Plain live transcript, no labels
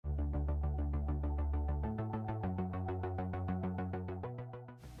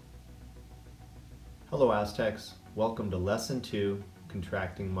Hello Aztecs, welcome to Lesson 2,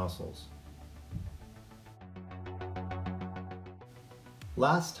 Contracting Muscles.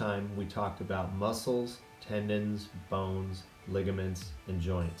 Last time we talked about muscles, tendons, bones, ligaments, and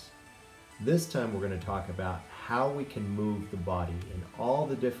joints. This time we're going to talk about how we can move the body and all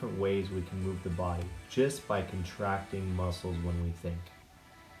the different ways we can move the body just by contracting muscles when we think.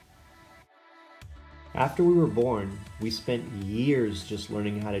 After we were born, we spent years just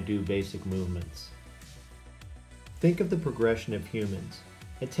learning how to do basic movements. Think of the progression of humans.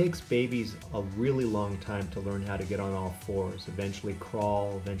 It takes babies a really long time to learn how to get on all fours, eventually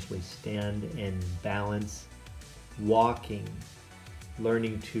crawl, eventually stand and balance, walking,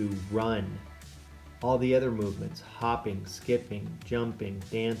 learning to run, all the other movements, hopping, skipping, jumping,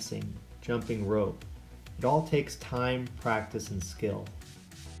 dancing, jumping rope. It all takes time, practice, and skill.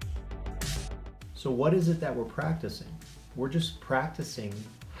 So what is it that we're practicing? We're just practicing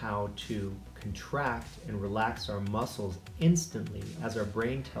how to contract and relax our muscles instantly as our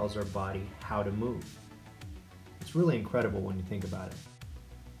brain tells our body how to move. It's really incredible when you think about it.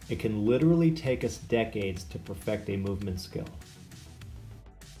 It can literally take us decades to perfect a movement skill.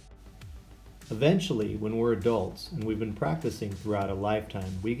 Eventually, when we're adults and we've been practicing throughout a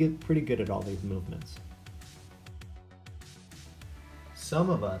lifetime, we get pretty good at all these movements. Some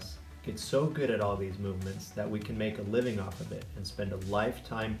of us get so good at all these movements that we can make a living off of it and spend a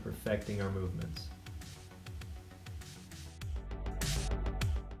lifetime perfecting our movements.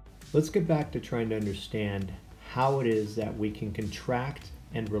 Let's get back to trying to understand how it is that we can contract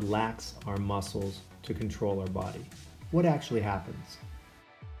and relax our muscles to control our body. What actually happens?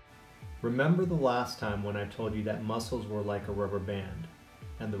 Remember the last time when I told you that muscles were like a rubber band,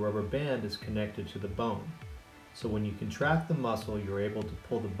 and the rubber band is connected to the bone. So when you contract the muscle, you're able to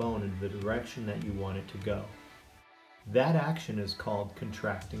pull the bone in the direction that you want it to go. That action is called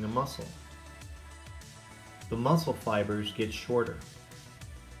contracting a muscle. The muscle fibers get shorter.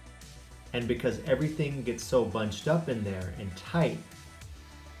 And because everything gets so bunched up in there and tight,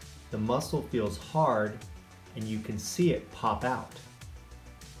 the muscle feels hard and you can see it pop out.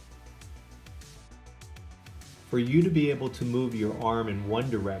 For you to be able to move your arm in one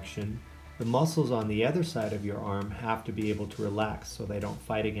direction, the muscles on the other side of your arm have to be able to relax so they don't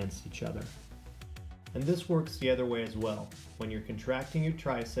fight against each other. And this works the other way as well. When you're contracting your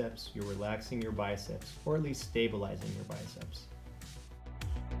triceps, you're relaxing your biceps, or at least stabilizing your biceps.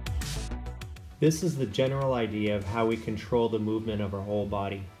 This is the general idea of how we control the movement of our whole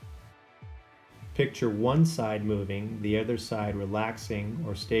body. Picture one side moving, the other side relaxing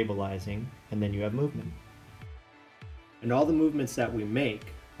or stabilizing, and then you have movement. And all the movements that we make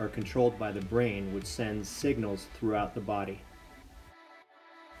are controlled by the brain, which sends signals throughout the body.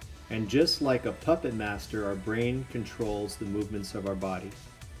 And just like a puppet master, our brain controls the movements of our body.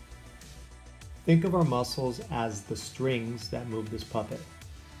 Think of our muscles as the strings that move this puppet.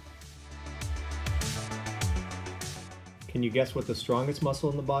 Can you guess what the strongest muscle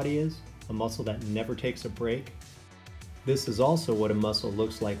in the body is? A muscle that never takes a break? This is also what a muscle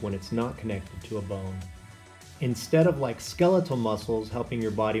looks like when it's not connected to a bone. Instead of like skeletal muscles helping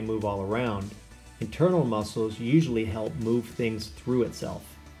your body move all around, internal muscles usually help move things through itself.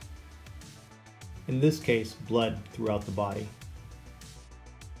 In this case, blood throughout the body.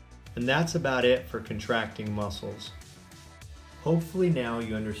 And that's about it for contracting muscles. Hopefully now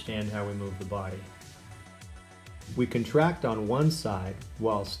you understand how we move the body. We contract on one side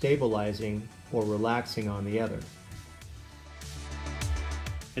while stabilizing or relaxing on the other.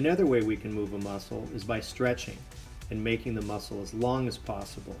 Another way we can move a muscle is by stretching and making the muscle as long as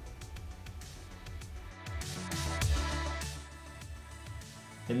possible.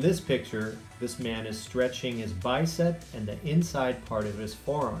 In this picture, this man is stretching his bicep and the inside part of his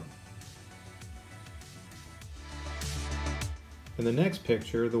forearm. In the next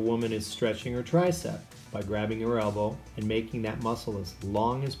picture, the woman is stretching her tricep by grabbing her elbow and making that muscle as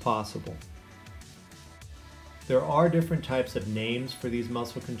long as possible. There are different types of names for these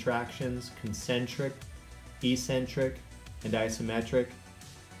muscle contractions: concentric, eccentric, and isometric,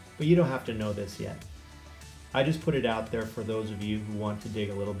 but you don't have to know this yet. I just put it out there for those of you who want to dig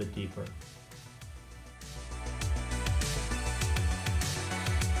a little bit deeper.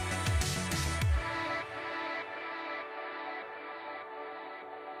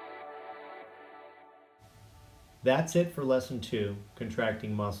 That's it for Lesson 2,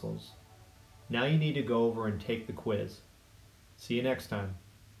 Contracting Muscles. Now you need to go over and take the quiz. See you next time.